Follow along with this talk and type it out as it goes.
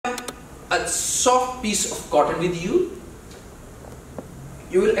a soft piece of cotton with you.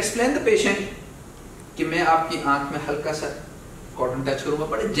 You will explain the patient कि मैं आपकी आंख में हल्का सा cotton touch करूँगा,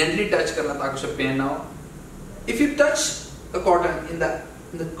 बड़े gently touch करना ताकि उसे pain ना हो. If you touch the cotton in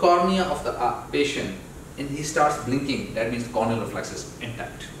the cornea of the patient and he starts blinking, that means the corneal reflex is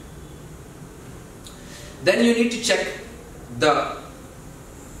intact. Then you need to check the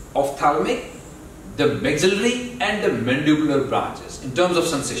ophthalmic, the maxillary and the mandibular branches in terms of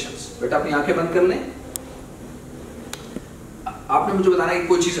sensations. बेटा अपनी आंखें बंद कर लें. आपने मुझे बताना है कि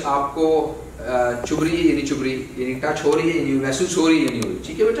कोई चीज आपको चुभ रही है या नहीं चुभ रही, यानी टच हो रही है या नहीं, महसूस हो रही है या नहीं हो रही.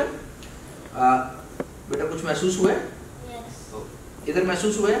 ठीक है बेटा? बेटा कुछ महसूस हुआ है? Yes. इधर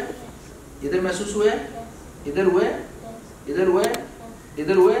महसूस हुआ है? इधर महसूस हुआ है? इधर हुआ है? इधर हुआ है?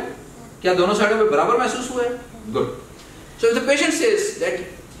 इधर हुआ है? क्या दोनों साइडों पे बराबर महसूस हुआ है? Good. So if the patient says that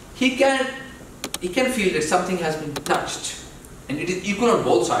he can feel that something has been touched and it is equal on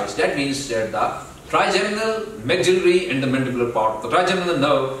both sides, that means that the trigeminal, maxillary and the mandibular part of the trigeminal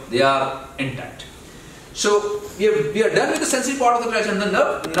nerve, they are intact. So we are done with the sensory part of the trigeminal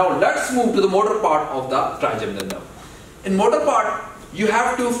nerve. Now let's move to the motor part of the trigeminal nerve. In motor part, you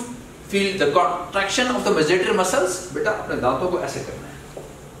have to feel the contraction of the masseter muscles. बेटा अपने दांतों को ऐसे करना है.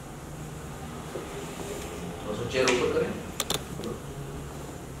 थोड़ा सा chair ऊपर करें.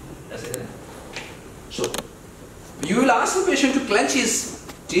 ऐसे करें. So you will ask the patient to clench his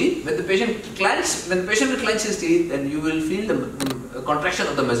teeth. When the patient will clench his teeth, then you will feel the contraction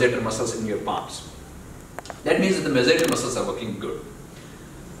of the masseter muscles in your palms. That means that the masseter muscles are working good.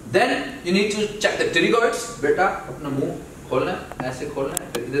 Then you need to check the pterygoids. बेटा अपना मुंह खोलना है, ऐसे खोलना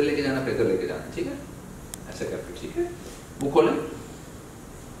है, फिर इधर लेके जाना, फिर इधर लेके जाना, ठीक है? ऐसे करके, ठीक है? मुंह खोलें,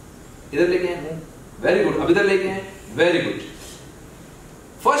 इधर लेके आए मुंह, very good. अब इधर लेके आए, very good.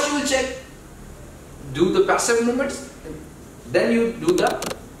 First you will check, do the passive movements, then you do the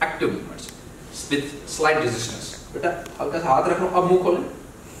active movements with slight resistance. बेटा हल्का सा हाथ रखो, अब मुंह खोलें,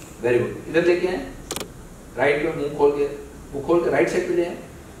 very good. इधर लेके आए, राइट पे मुंह खोल के राइट साइड पे ले आए,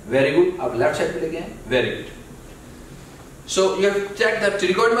 very good. अब लेफ्ट साइड पे लेके आए, very good. So you have to check the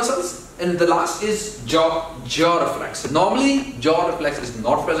pterygoid muscles, and the last is jaw reflex. Normally jaw reflex is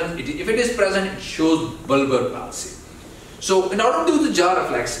not present. If it is present, it shows bulbar palsy. So in order to do the jaw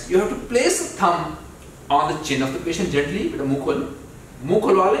reflex, you have to place the thumb on the chin of the patient gently. बेटा मुंह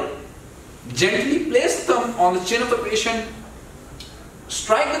खुलवा ले. Gently place the thumb on the chin of the patient.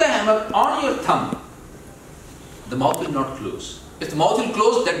 Strike with a hammer on your thumb. The mouth will not close. If the mouth will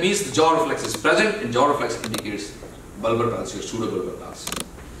close, that means the jaw reflex is present, and jaw reflex indicates bulbar palsy or pseudobulbar palsy.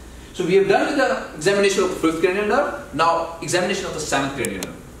 So we have done with the examination of the fifth cranial nerve. Now examination of the seventh cranial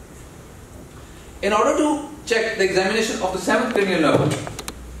nerve. In order to check the examination of the seventh cranial nerve,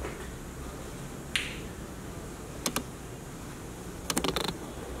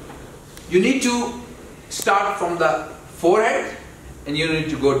 you need to start from the forehead and you need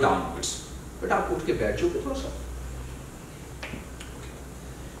to go downwards. बेटा आप उठ के बैठ जाओगे थोड़ा सा.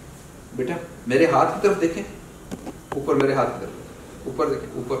 बेटा मेरे हाथ की तरफ देखें, ऊपर मेरे हाथ की तरफ, ऊपर देखें,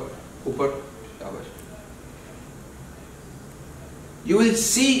 ऊपर शाबाश. You will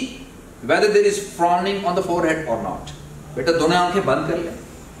see whether there is frowning on the forehead or not. बेटा दोनों आंखें बंद कर लें.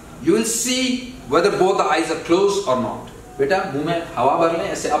 You will see whether both the eyes are closed or not. बेटा मुंह में हवा भर लें,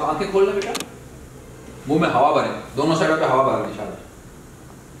 ऐसे आप आंखें खोल लें बेटा, मुंह में हवा भरें, दोनों साइडों पे हवा भर लें शाबाश.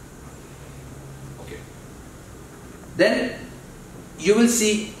 Okay. Then you will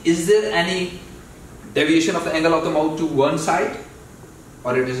see, is there any deviation of the angle of the mouth to one side,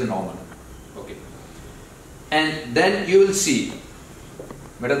 or it is a normal. Okay. And then you will see,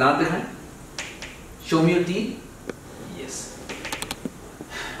 बेटा दांत दिखाएं, show me your teeth. Yes.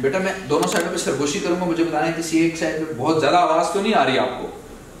 बेटा मैं दोनों साइडों पे सरगोशी करूंगा, मुझे बताना है किसी एक साइड पे बहुत ज्यादा आवाज तो नहीं आ रही आपको.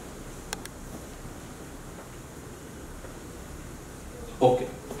 Okay.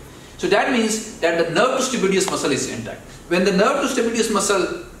 So that means that the nerve to stapedius muscle is intact. When the nerve to stapedius muscle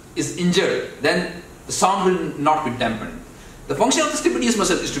is injured, then the sound will not be dampened. The function of the stapedius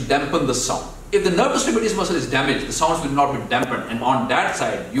muscle is to dampen the sound. If the nerve to stapedius muscle is damaged, the sounds will not be dampened, and on that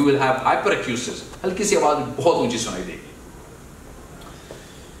side you will have hyperacusis. हल्की सी आवाज बहुत ऊंची सुनाई देगी.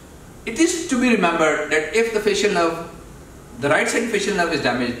 It is to be remembered that if the facial nerve, the right side facial nerve is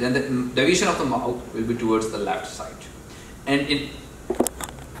damaged, then the deviation of the mouth will be towards the left side. And in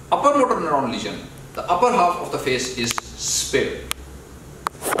upper motor neuron lesion, the upper half of the face is spared.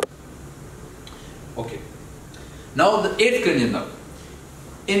 Okay. Now the eighth cranial nerve.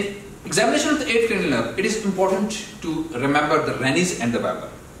 In examination of the eighth cranial nerve, it is important to remember the Rennies and the Weber.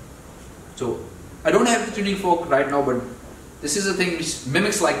 So I don't have the tuning fork right now, but this is a thing which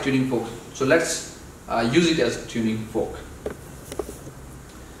mimics like tuning fork. So let's use it as a tuning fork.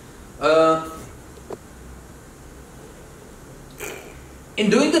 In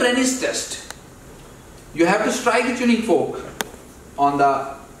doing the Rennie's test, you have to strike the tuning fork on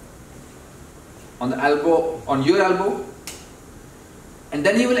the elbow, on your elbow, and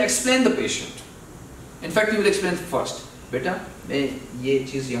then he will explain the patient. In fact, he will explain first. बेटा मैं ये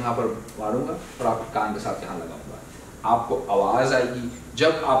चीज़ यहाँ पर मारूंगा और आपके कान के साथ यहाँ लगाऊंगा. आपको आवाज़ आएगी.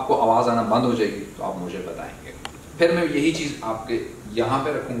 जब आपको आवाज़ आना बंद हो जाएगी तो आप मुझे बताएंगे. फिर मैं यही चीज़ आपके यहाँ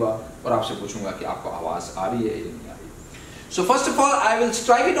पे रखूंगा और आपसे पूछूंगा कि आपको आवाज़ आ रही है या नहीं आ रही. So first of all, I will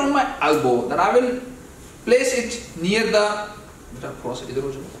strike it on my elbow. Then I will place it near the. बेटा थोड़ा सा इधर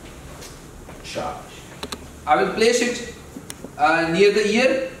हो जाओ. I will place it near the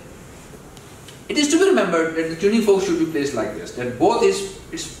ear. It is to be remembered that the tuning fork should be placed like this, that both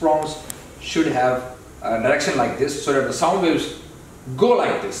its prongs should have a direction like this, so that the sound waves go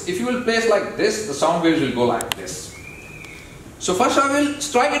like this. If you will place like this, the sound waves will go like this. So first I will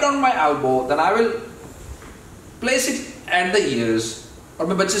strike it on my elbow, then I will place it at the ears. और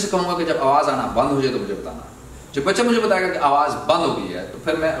मैं बच्चे से कहूँगा कि जब आवाज़ आना बंद हो जाए तो मुझे बताना. जब बच्चा मुझे बताएगा कि आवाज़ बंद हो गई है, तो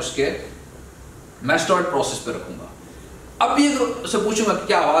फिर मैं उसके mastoid प्रोसेस पे रखूँगा. अब भी उससे पूछूंगा कि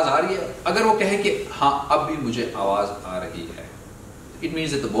क्या आवाज आ रही है. अगर वो कहे कि हाँ अब भी मुझे आवाज आ रही है, it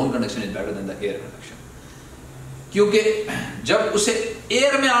means that the bone conduction is better than the air conduction. क्योंकि जब उसे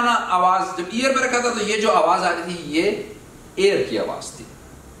एयर में आना आवाज, जब ईयर में रखा था तो ये जो आवाज आ रही थी ये एयर की आवाज थी.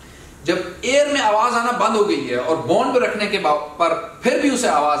 जब एयर में आवाज आना बंद हो गई है और बोन पे रखने के पर फिर भी उसे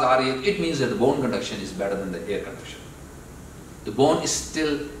आवाज आ रही है, it means that the bone conduction is better than the air conduction. The bone is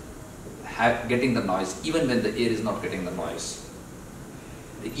still getting the noise even when the ear is not getting the noise.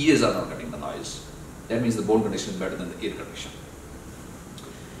 The ears are not getting the noise. That means the bone condition is better than the ear condition.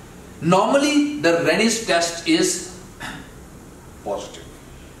 Normally the Rennie's test is positive.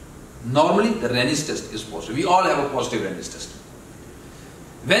 Normally the Rennie's test is positive. We all have a positive Rennie's test.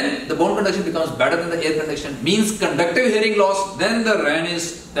 When the bone conduction becomes better than the air conduction, means conductive hearing loss, then the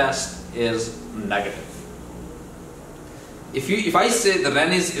Rennie's test is negative. If I say the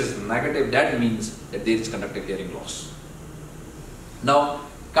Rennie's is negative, that means that there is conductive hearing loss. Now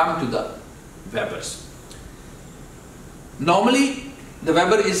come to the Weber's. Normally the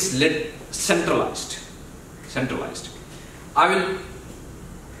Weber is centralized.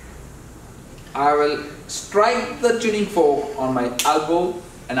 I will strike the tuning fork on my elbow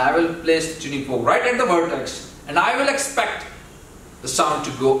and I will place the tuning fork right at the vertex, and I will expect the sound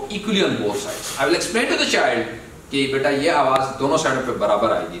to go equally on both sides. I will explain to the child कि बेटा ये आवाज दोनों साइडों पे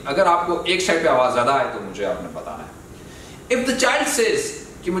बराबर आएगी. अगर आपको एक साइड पे आवाज ज्यादा आए तो मुझे आपने बताना है. If the child says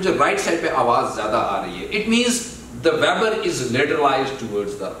कि मुझे राइट साइड पे आवाज ज्यादा आ रही है, it means the Weber is lateralized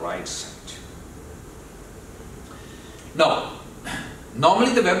towards the right side. Now,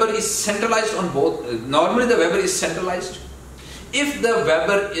 normally the Weber is centralized on both. Normally the Weber is centralized. If the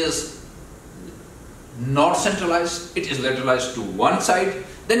Weber is not centralized, it is lateralized to one side,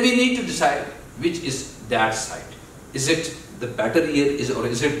 then we need to decide which is that side. Is it the better ear or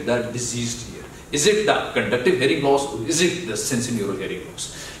is it the diseased ear? Is it the conductive hearing loss or is it the sensorineural hearing loss?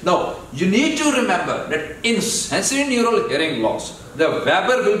 Now, you need to remember that in sensorineural hearing loss, the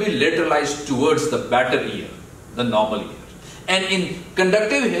Weber will be lateralized towards the better ear, the normal ear. And in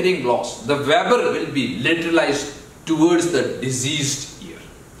conductive hearing loss, the Weber will be lateralized towards the diseased ear.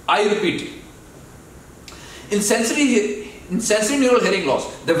 I repeat it. In sensorineural hearing loss,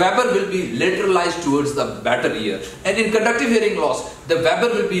 the Weber will be lateralized towards the better ear, and in conductive hearing loss, the Weber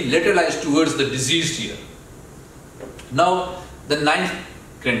will be lateralized towards the diseased ear. Now, the 9th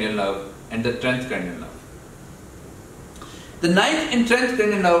cranial nerve and the 10th cranial nerve. The 9th and 10th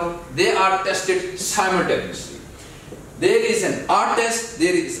cranial nerve, they are tested simultaneously. There is an R test,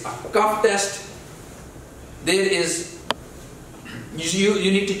 there is a cuff test, there is,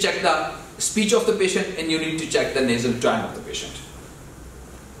 you need to check the speech of the patient and you need to check the nasal twang of the patient.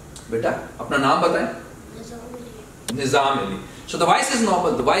 बेटा अपना नाम बताएं. Nizam Ali. So the voice is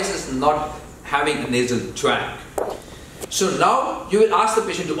normal. The voice is not having a nasal twang. So now you will ask the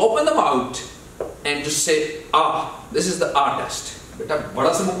patient to open the mouth and to say ah. This is the R test. बेटा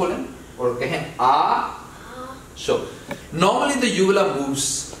बड़ा सा मुंह खोलें और कहें ah. So normally the uvula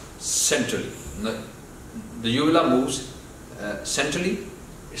moves centrally. The uvula moves centrally.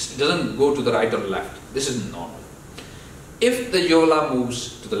 It doesn't go to the right or left. This is normal. If the uvula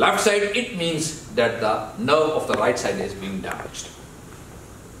moves to the left side, it means that the nerve of the right side is being damaged.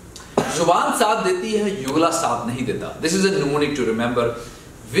 Zuban साथ देती है, uvula साथ नहीं देता. This is a mnemonic to remember.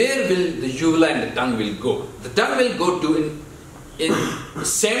 Where will the uvula and the tongue will go? The tongue will go to in the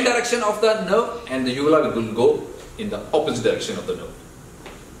same direction of the nerve, and the uvula will go in the opposite direction of the nerve.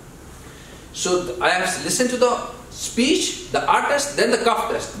 So I have listened to the speech, the R test, then the cuff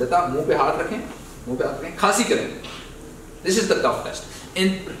test. बेटा मुंह पे हाथ रखें, खांसी करें. This is the cuff test.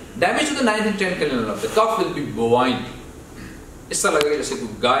 in damage to the 9th and 10th cranial nerve, the cough will be bovine. इस तरह लगेगा जैसे कोई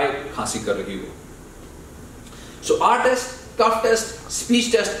गाय खांसी कर रही हो. So R test, cough test,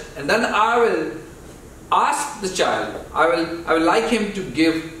 speech test, and then I will ask the child. I will like him to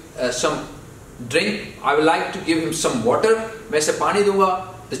give some drink. I will like to give him some water. मैं इसे पानी दूँगा.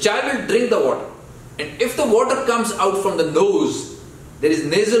 The child will drink the water, and if the water comes out from the nose, there is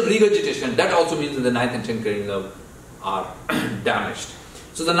nasal regurgitation. That also means that the 9th and 10th cranial nerve are damaged.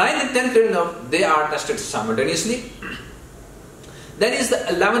 So the 9th and 10th cranial nerve, they are tested simultaneously. Then is the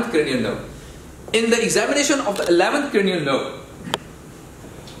 11th cranial nerve. In the examination of the 11th cranial nerve,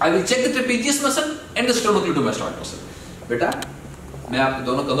 I will check the trapezius muscle and the sternocleidomastoid muscle. बेटा, मैं आपके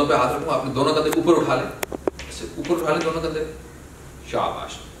दोनों कंधों पे हाथ रखूँगा, आपने दोनों कंधे ऊपर उठा लें, ऊपर उठा लें दोनों कंधे,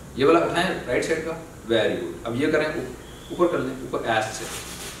 शाबाश. ये वाला उठाएं राइट साइड का, very good. अब ये करें ऊपर कर लें, ऊपर ऐसे से.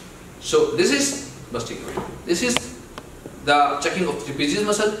 So this is बस ठीक है. This is the checking of the trapezius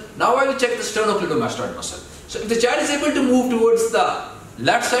muscle. Now I will check the sternocleidomastoid muscle. So if the child is able to move towards the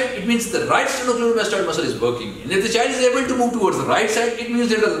left side, it means the right sternocleidomastoid muscle is working. And if the child is able to move towards the right side, it means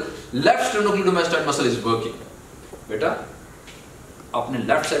that the left sternocleidomastoid muscle is working. बेटा, अपने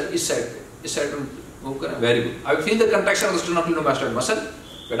left side इस side में move करें. Very good. I will feel the contraction of the sternocleidomastoid muscle.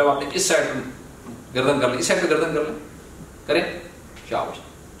 बेटा, आपने इस side में गर्दन कर लें, इस side पे गर्दन कर लें, करें, शाबाश.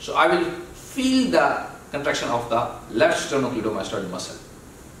 So I will feel the contraction of the left sternocleidomastoid muscle.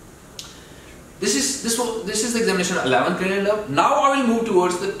 This is the examination of 11th cranial nerve. Now I will move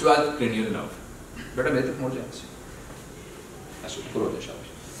towards the 12th cranial nerve. बेटा मेरे तक पहुँच जाए ऐसे ऊपर हो जाए शाबाश.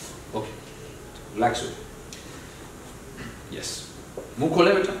 Okay, relax. Yes, मुंह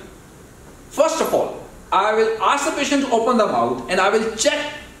खोले बेटा. First of all, I will ask the patient to open the mouth and I will check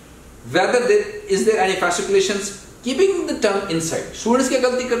whether there is any fasciculations, keeping the tongue inside. Students क्या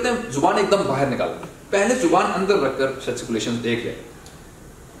गलती करते हैं, जुबान एकदम बाहर निकालते हैं. पहले जुबान अंदर रखकर fasciculations देख लें.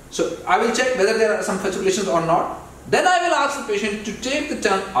 So I will check whether there are some fasciculations or not. Then I will ask the patient to take the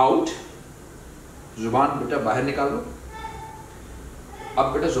tongue out. जुबान बेटा बाहर निकालो.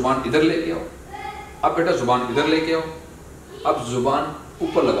 अब बेटा जुबान इधर लेके आओ. अब बेटा जुबान इधर लेके आओ. अब जुबान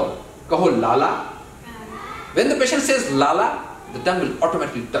ऊपर लगाओ. कहो लाला. When the patient says lala, the tongue will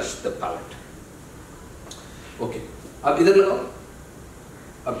automatically touch the palate. Okay. अब इधर लगाओ.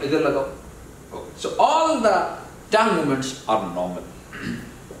 अब इधर लगाओ. Okay. So all the tongue movements are normal.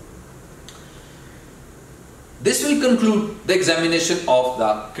 This will conclude the examination of the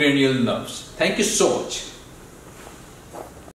cranial nerves. Thank you so much.